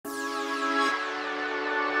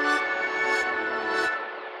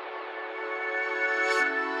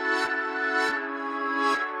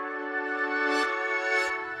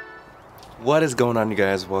What is going on, you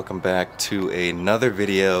guys? Welcome back to another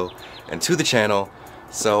video and to the channel.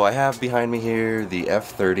 So I have behind me here the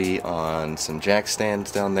F30 on some jack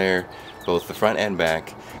stands down there, both the front and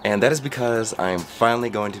back, and that is because I'm finally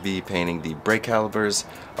going to be painting the brake calipers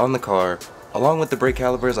on the car. Along with the brake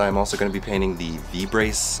calipers, I'm also going to be painting the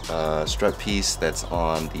V-brace strut piece that's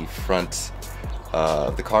on the front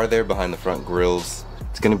of the car there behind the front grills.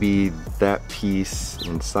 It's going to be that piece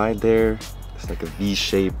inside there. It's like a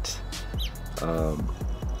V-shaped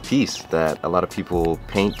piece that a lot of people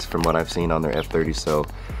paint from what I've seen on their F30, so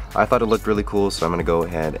I thought it looked really cool, so I'm gonna go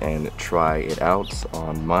ahead and try it out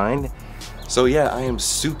on mine. So yeah, I am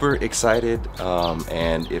super excited,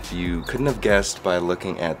 and if you couldn't have guessed by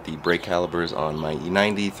looking at the brake calipers on my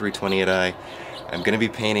E90 328i, I'm gonna be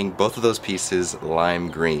painting both of those pieces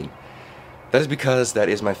lime green. That is because that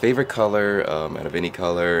is my favorite color out of any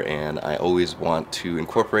color, and I always want to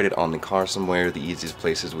incorporate it on the car somewhere. The easiest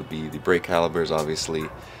places would be the brake calipers, obviously.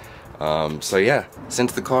 So yeah,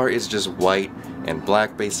 since the car is just white and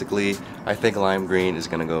black basically, I think lime green is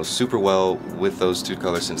gonna go super well with those two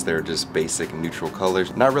colors since they're just basic neutral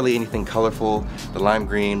colors. Not really anything colorful. The lime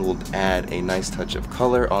green will add a nice touch of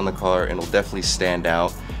color on the car and will definitely stand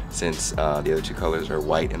out since the other two colors are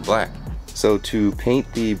white and black. So to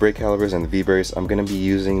paint the brake calipers and the V-brace, I'm going to be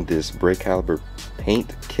using this brake caliper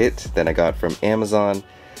paint kit that I got from Amazon.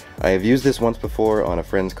 I have used this once before on a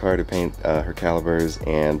friend's car to paint her calipers,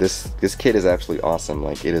 and this kit is absolutely awesome.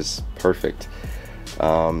 Like, it is perfect.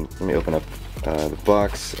 Let me open up the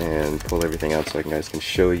box and pull everything out so I guys can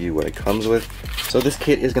show you what it comes with. So this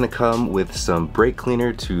kit is going to come with some brake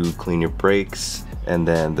cleaner to clean your brakes. And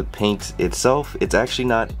then the paint itself, it's actually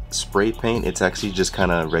not spray paint, it's actually just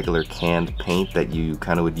kind of regular canned paint that you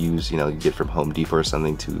kind of would use, you know, you get from Home Depot or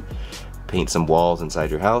something to paint some walls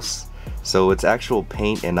inside your house. So it's actual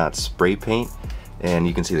paint and not spray paint. And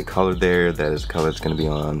you can see the color there, that is the color that's going to be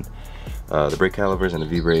on the brake calipers and the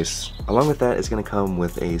V-brace. Along with that, it's going to come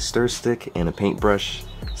with a stir stick and a paintbrush.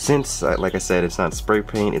 Since, like I said, it's not spray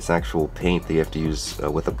paint, it's actual paint that you have to use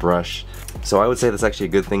with a brush. So I would say that's actually a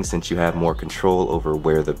good thing since you have more control over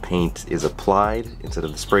where the paint is applied. Instead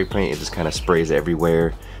of the spray paint, it just kind of sprays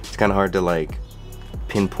everywhere. It's kind of hard to like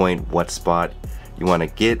pinpoint what spot you want to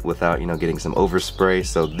get without, you know, getting some overspray.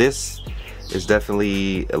 So this is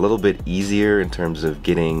definitely a little bit easier in terms of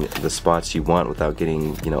getting the spots you want without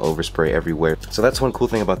getting, you know, overspray everywhere. So that's one cool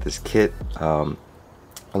thing about this kit.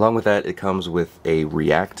 Along with that, it comes with a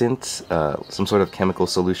reactant, some sort of chemical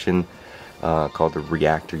solution called the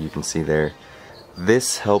reactor, you can see there.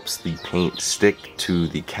 This helps the paint stick to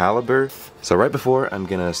the caliper. So right before I'm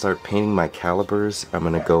gonna start painting my calipers, I'm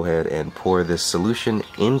gonna go ahead and pour this solution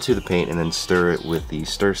into the paint and then stir it with the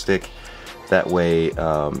stir stick. That way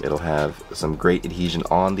it'll have some great adhesion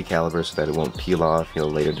on the caliper so that it won't peel off, you know,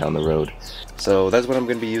 later down the road. So that's what I'm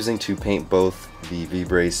gonna be using to paint both the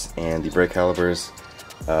V-brace and the brake calipers.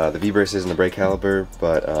 The V-brace isn't the brake caliper,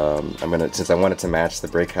 but since I wanted to match the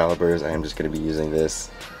brake calipers, I am just going to be using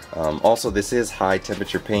this. Also, this is high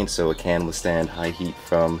temperature paint, so it can withstand high heat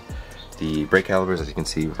from the brake calipers, as you can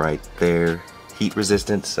see right there, heat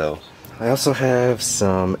resistant. So I also have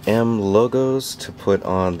some M logos to put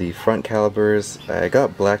on the front calipers. I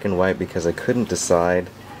got black and white because I couldn't decide,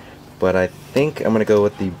 but I think I'm going to go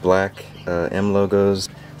with the black M logos.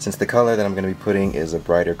 Since the color that I'm going to be putting is a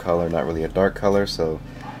brighter color, not really a dark color, so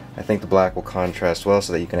I think the black will contrast well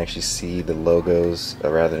so that you can actually see the logos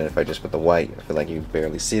rather than if I just put the white. I feel like you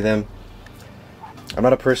barely see them. I'm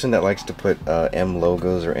not a person that likes to put M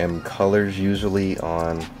logos or M colors usually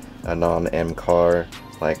on a non-M car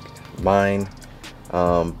like mine,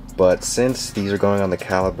 but since these are going on the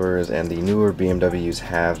calipers and the newer BMWs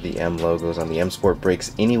have the M logos on the M Sport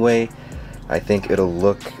brakes anyway, I think it'll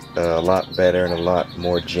look a lot better and a lot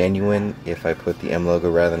more genuine if I put the M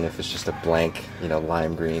logo rather than if it's just a blank, you know,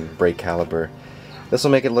 lime green brake caliper. This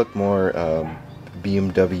will make it look more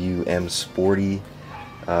BMW M Sporty.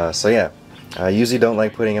 So yeah, I usually don't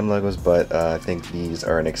like putting M logos, but I think these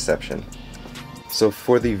are an exception. So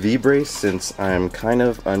for the V-brace, since I'm kind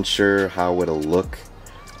of unsure how it'll look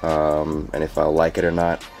and if I'll like it or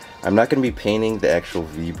not, I'm not going to be painting the actual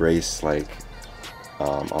V-brace like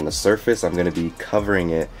on the surface. I'm going to be covering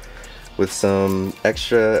it with some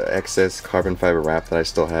excess carbon fiber wrap that I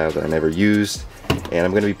still have that I never used, and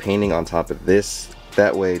I'm going to be painting on top of this.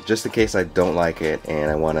 That way, just in case I don't like it and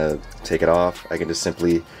I want to take it off, I can just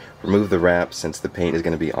simply remove the wrap since the paint is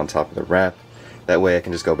going to be on top of the wrap. That way I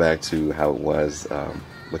can just go back to how it was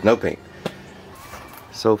with no paint.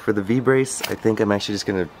 So for the V-brace, I think I'm actually just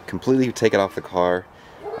going to completely take it off the car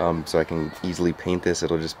so I can easily paint this.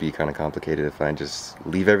 It'll just be kind of complicated if I just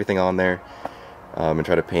leave everything on there. and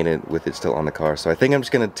try to paint it with it still on the car. So I think I'm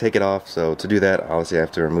just gonna take it off. So to do that, obviously I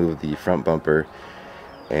have to remove the front bumper,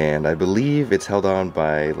 and I believe it's held on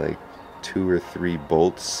by like 2 or 3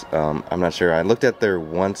 bolts. I'm not sure. I looked at there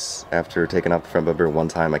once after taking off the front bumper one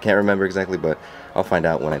time. I can't remember exactly, but I'll find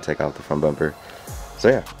out when I take off the front bumper. So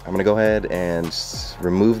yeah, I'm gonna go ahead and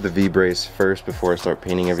remove the V-brace first before I start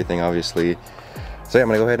painting everything, obviously. So yeah, I'm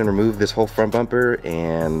gonna go ahead and remove this whole front bumper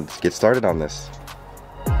and get started on this.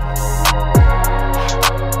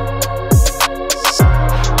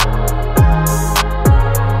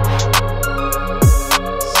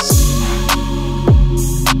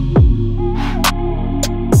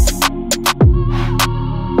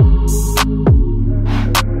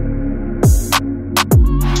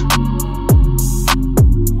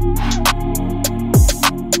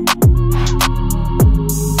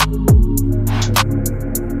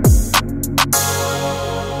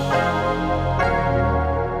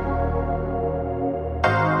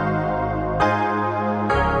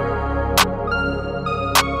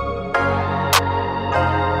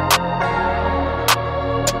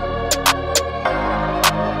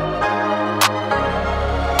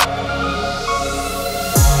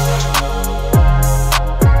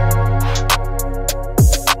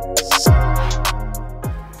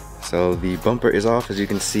 So the bumper is off, as you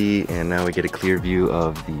can see, and now we get a clear view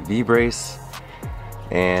of the V-brace.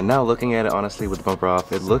 And now looking at it honestly with the bumper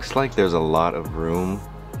off, it looks like there's a lot of room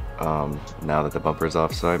now that the bumper is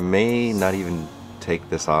off. So I may not even take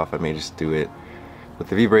this off. I may just do it with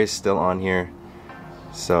the V-brace still on here.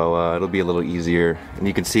 So it'll be a little easier. And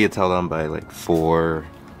you can see it's held on by like 4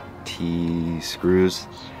 T screws.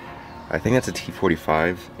 I think that's a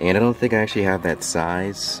T45, and I don't think I actually have that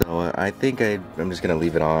size, so I think I'm just gonna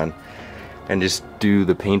leave it on and just do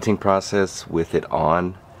the painting process with it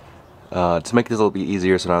on to make this a little bit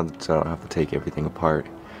easier, so I don't have to take everything apart.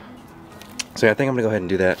 So yeah, I think I'm gonna go ahead and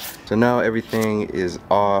do that. So now everything is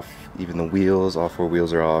off, even the wheels, all 4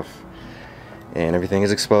 wheels are off, and everything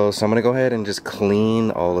is exposed. So I'm gonna go ahead and just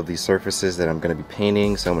clean all of these surfaces that I'm gonna be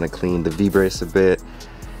painting. So I'm gonna clean the V-brace a bit,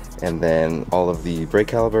 and then all of the brake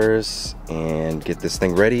calipers, and get this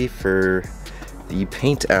thing ready for the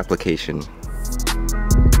paint application.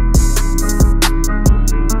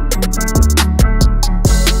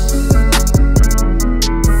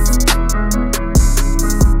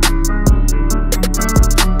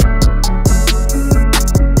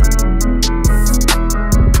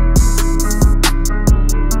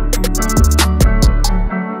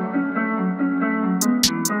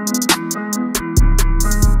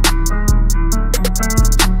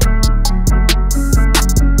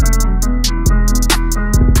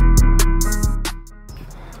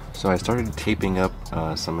 So I started taping up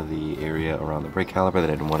some of the area around the brake caliper that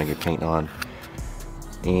I didn't want to get paint on,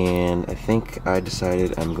 and I think I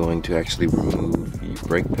decided I'm going to actually remove the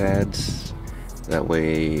brake pads. That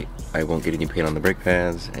way I won't get any paint on the brake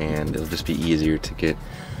pads, and it'll just be easier to get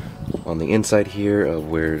on the inside here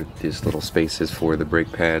of where this little space is for the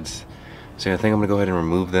brake pads. So I think I'm going to go ahead and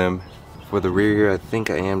remove them. For the rear, I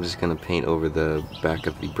think I am just going to paint over the back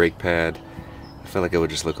of the brake pad. I feel like it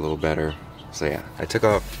would just look a little better. So yeah, I took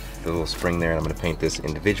off the little spring there, and I'm going to paint this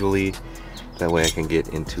individually. That way I can get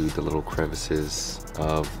into the little crevices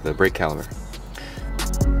of the brake caliper.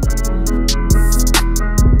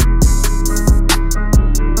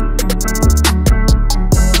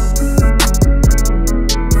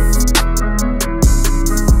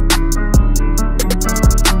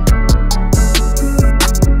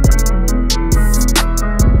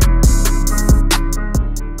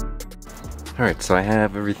 Alright, so I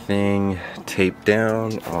have everything taped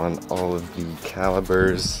down on all of the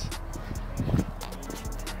calipers.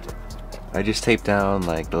 I just taped down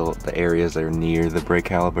like the areas that are near the brake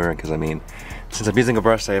caliper, because I mean, since I'm using a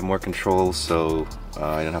brush I have more control, so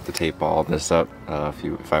I don't have to tape all this up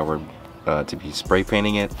if I were to be spray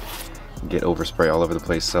painting it, get overspray all over the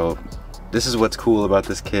place. So this is what's cool about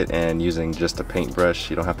this kit, and using just a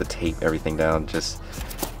paintbrush, you don't have to tape everything down. Just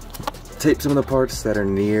tape some of the parts that are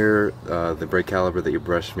near the brake caliper that your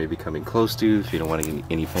brush may be coming close to if you don't want to get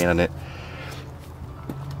any paint on it.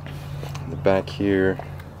 In the back here,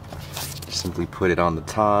 just simply put it on the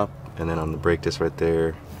top, and then on the brake disc right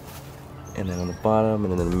there, and then on the bottom,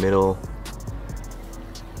 and then in the middle.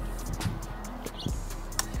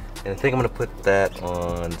 And I think I'm going to put that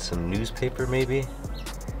on some newspaper maybe,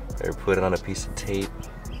 or put it on a piece of tape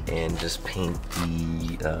and just paint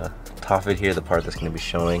the top of it here, the part that's going to be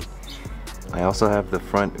showing. I also have the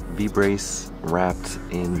front V-brace wrapped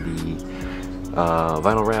in the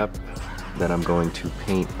vinyl wrap that I'm going to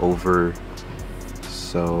paint over.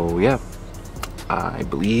 So yeah, I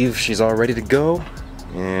believe she's all ready to go,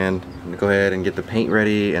 and I'm gonna go ahead and get the paint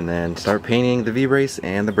ready and then start painting the V-brace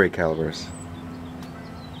and the brake calipers.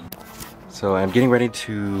 So I'm getting ready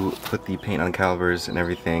to put the paint on calipers and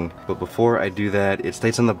everything, but before I do that, it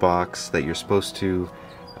states on the box that you're supposed to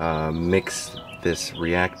mix this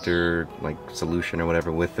reactor like solution or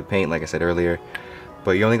whatever with the paint, like I said earlier.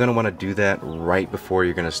 But you're only going to want to do that right before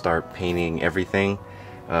you're going to start painting everything,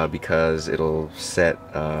 because it'll set,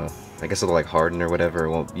 I guess it'll like harden or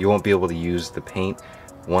whatever. You won't be able to use the paint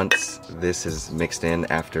once this is mixed in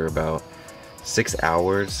after about 6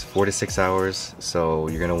 hours, 4 to 6 hours. So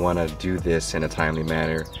you're going to want to do this in a timely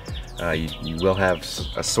manner. You will have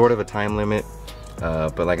a sort of a time limit,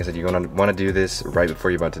 but like I said, you're going to want to do this right before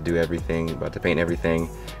you're about to do everything, about to paint everything,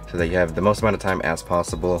 so that you have the most amount of time as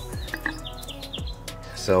possible.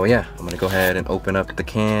 So yeah, I'm gonna go ahead and open up the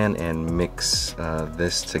can and mix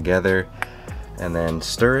this together, and then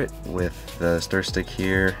stir it with the stir stick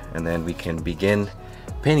here, and then we can begin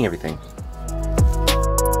painting everything.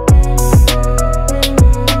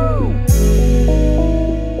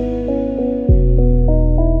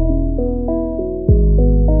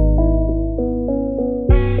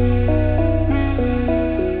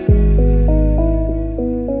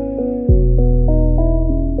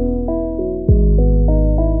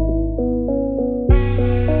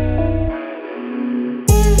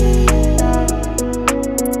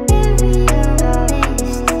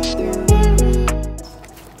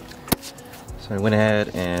 I went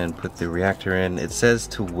ahead and put the reactor in. It says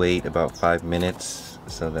to wait about 5 minutes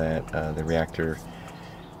so that the reactor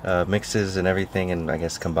mixes and everything, and I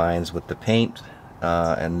guess combines with the paint,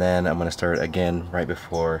 and then I'm going to start again right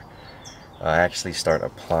before I actually start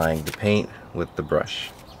applying the paint with the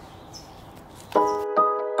brush.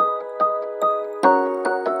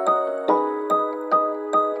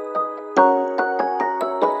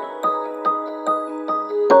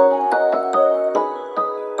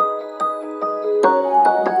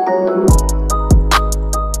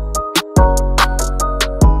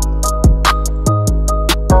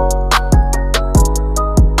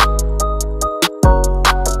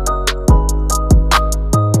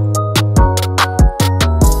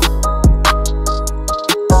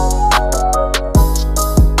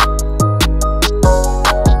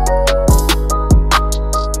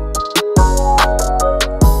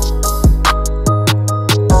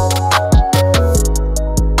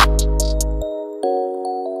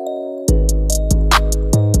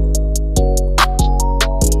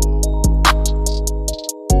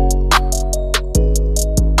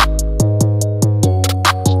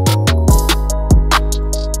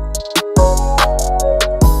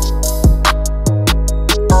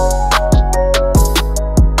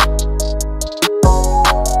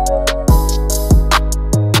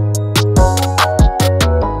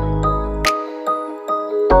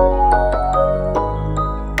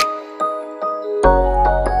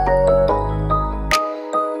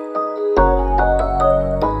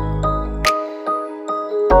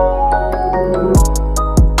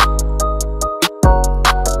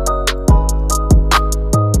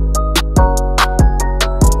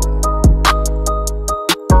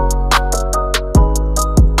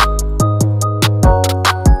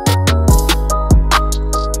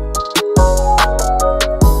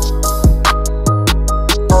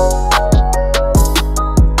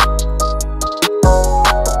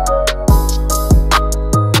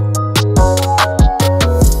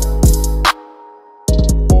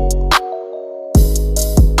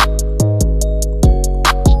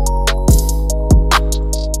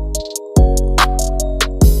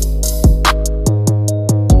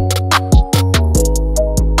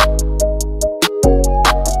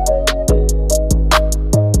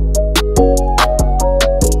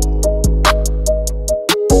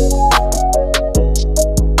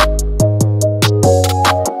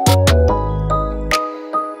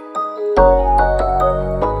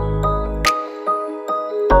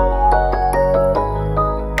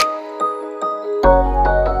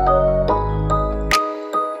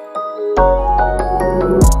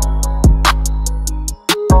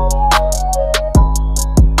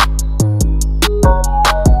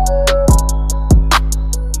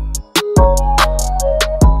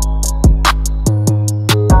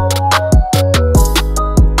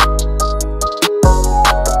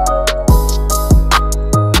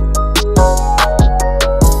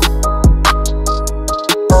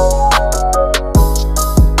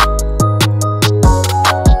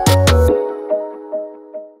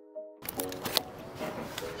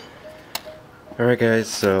 Alright guys,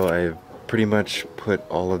 so I've pretty much put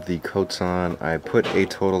all of the coats on. I put a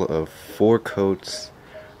total of 4 coats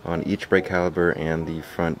on each brake caliper and the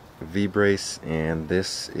front V-brace, and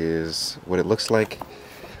this is what it looks like.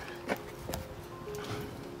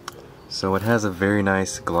 So it has a very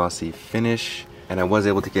nice glossy finish, and I was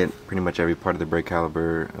able to get pretty much every part of the brake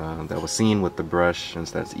caliper that was seen with the brush,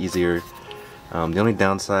 since that's easier. The only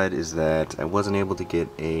downside is that I wasn't able to get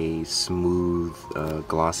a smooth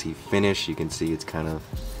glossy finish. You can see it's kind of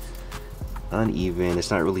uneven,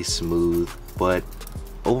 it's not really smooth, but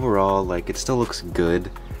overall, like, it still looks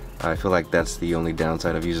good. I feel like that's the only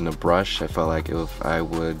downside of using a brush. I felt like if I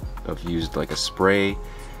would have used like a spray,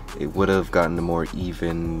 it would have gotten a more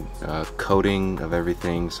even coating of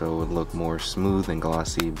everything, so it would look more smooth and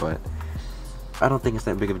glossy, but I don't think it's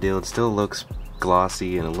that big of a deal. It still looks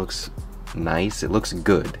glossy and it looks nice, it looks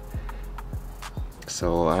good,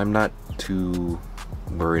 so I'm not too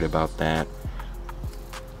worried about that.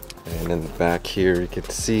 And in the back here, you can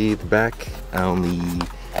see the back, I only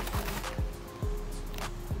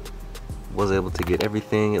was able to get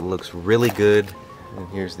everything. It looks really good. And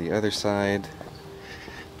here's the other side.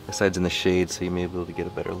 The side's in the shade, so you may be able to get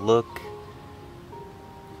a better look.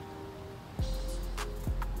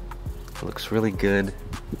 It looks really good.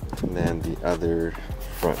 And then the other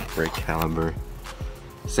front brake caliper,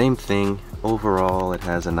 same thing. Overall, it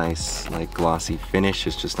has a nice, like, glossy finish.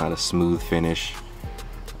 It's just not a smooth finish,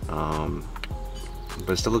 but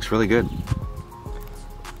it still looks really good.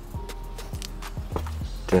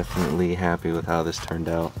 Definitely happy with how this turned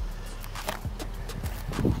out.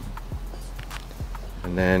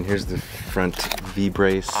 And then here's the front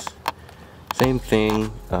V-brace. Same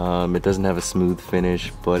thing. It doesn't have a smooth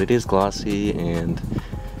finish, but it is glossy and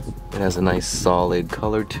it has a nice solid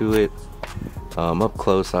color to it. Up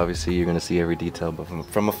close, obviously, you're gonna see every detail, but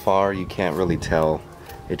from afar, you can't really tell.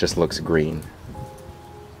 It just looks green.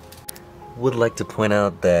 Would like to point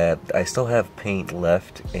out that I still have paint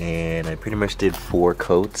left, and I pretty much did 4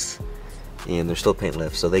 coats, and there's still paint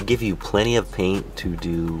left. So they give you plenty of paint to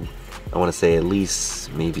do, I want to say, at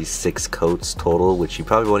least maybe 6 coats total, which you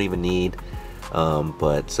probably won't even need.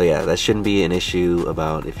 But so yeah, that shouldn't be an issue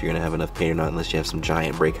about if you're gonna have enough paint or not, unless you have some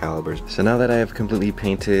giant brake calipers. So now that I have completely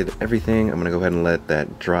painted everything, I'm gonna go ahead and let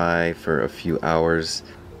that dry for a few hours.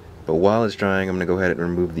 But while it's drying, I'm gonna go ahead and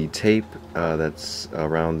remove the tape that's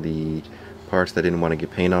around the parts that I didn't want to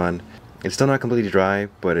get paint on. It's still not completely dry,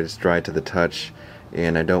 but it's dry to the touch,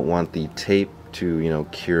 and I don't want the tape to, you know,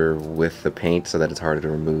 cure with the paint so that it's harder to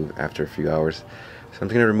remove after a few hours. So I'm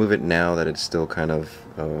gonna remove it now that it's still kind of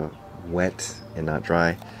wet and not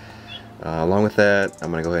dry. Along with that,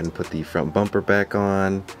 I'm gonna go ahead and put the front bumper back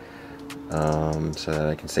on so that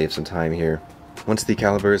I can save some time here. Once the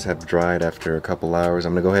calipers have dried after a couple hours,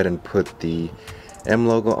 I'm gonna go ahead and put the M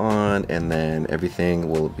logo on, and then everything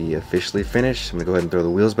will be officially finished. I'm gonna go ahead and throw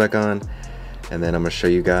the wheels back on, and then I'm gonna show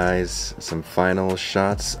you guys some final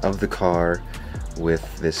shots of the car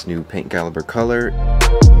with this new paint caliper color.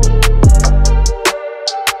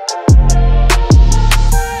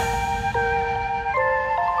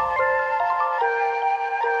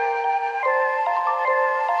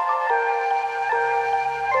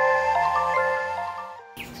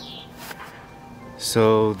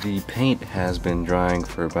 So the paint has been drying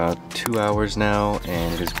for about 2 hours now,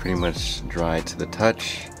 and it is pretty much dry to the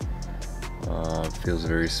touch. Feels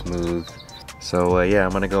very smooth. So yeah,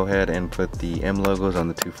 I'm gonna go ahead and put the M logos on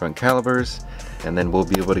the 2 front calipers, and then we'll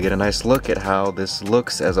be able to get a nice look at how this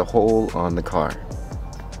looks as a whole on the car.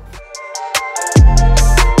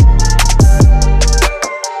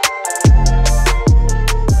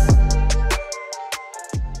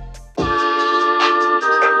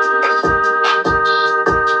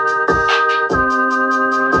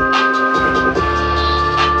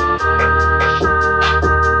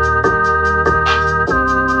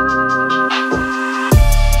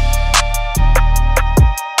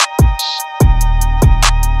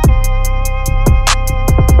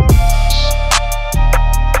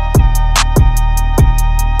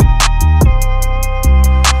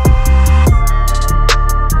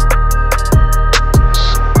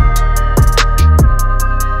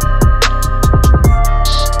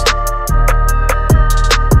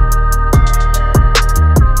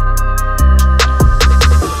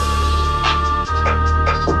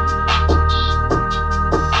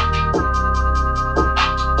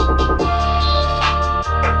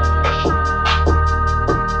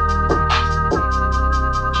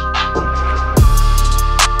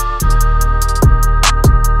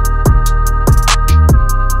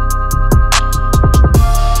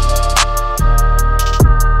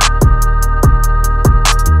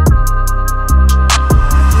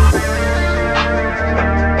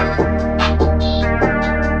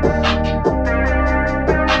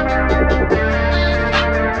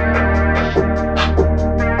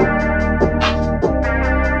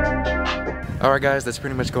 Alright guys, that's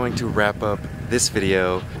pretty much going to wrap up this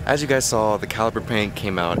video. As you guys saw, the caliper paint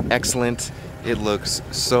came out excellent. It looks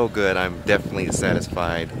so good. I'm definitely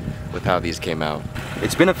satisfied with how these came out.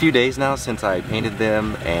 It's been a few days now since I painted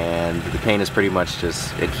them, and the paint is pretty much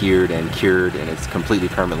just adhered and cured, and it's completely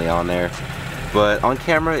permanently on there. But on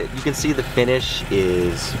camera, you can see the finish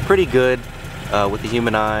is pretty good. With the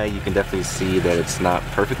human eye, you can definitely see that it's not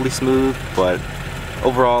perfectly smooth, but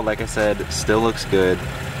overall, like I said, still looks good.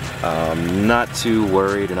 Not too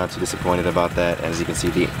worried or not too disappointed about that. As you can see,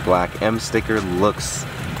 the black M sticker looks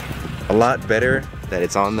a lot better that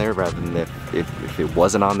it's on there rather than if it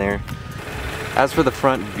wasn't on there. As for the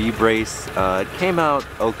front V-brace, it came out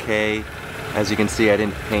okay. As you can see, I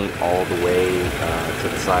didn't paint all the way to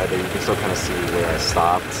the side there. You can still kind of see where I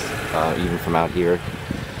stopped, even from out here.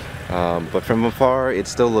 But from afar, it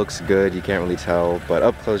still looks good. You can't really tell, but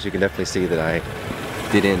up close, you can definitely see that I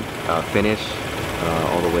didn't finish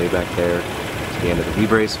all the way back there to the end of the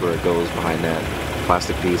V-brace where it goes behind that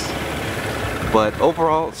plastic piece. But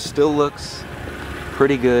overall, it still looks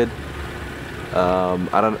pretty good.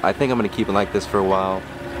 I think I'm gonna keep it like this for a while.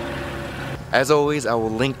 As always, I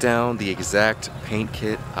will link down the exact paint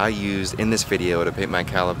kit I used in this video to paint my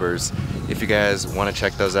calipers if you guys want to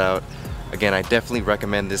check those out. Again, I definitely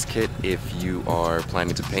recommend this kit if you are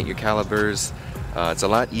planning to paint your calipers. It's a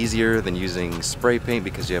lot easier than using spray paint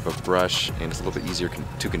because you have a brush and it's a little bit easier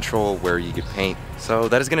to control where you get paint. So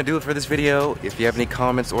that is going to do it for this video. If you have any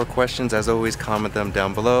comments or questions, as always, comment them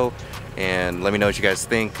down below and let me know what you guys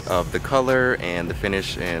think of the color and the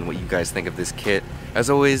finish and what you guys think of this kit. As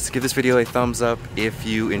always, give this video a thumbs up if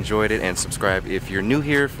you enjoyed it and subscribe if you're new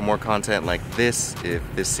here for more content like this, if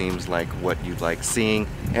this seems like what you'd like seeing.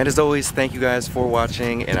 And as always, thank you guys for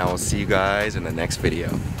watching and I will see you guys in the next video.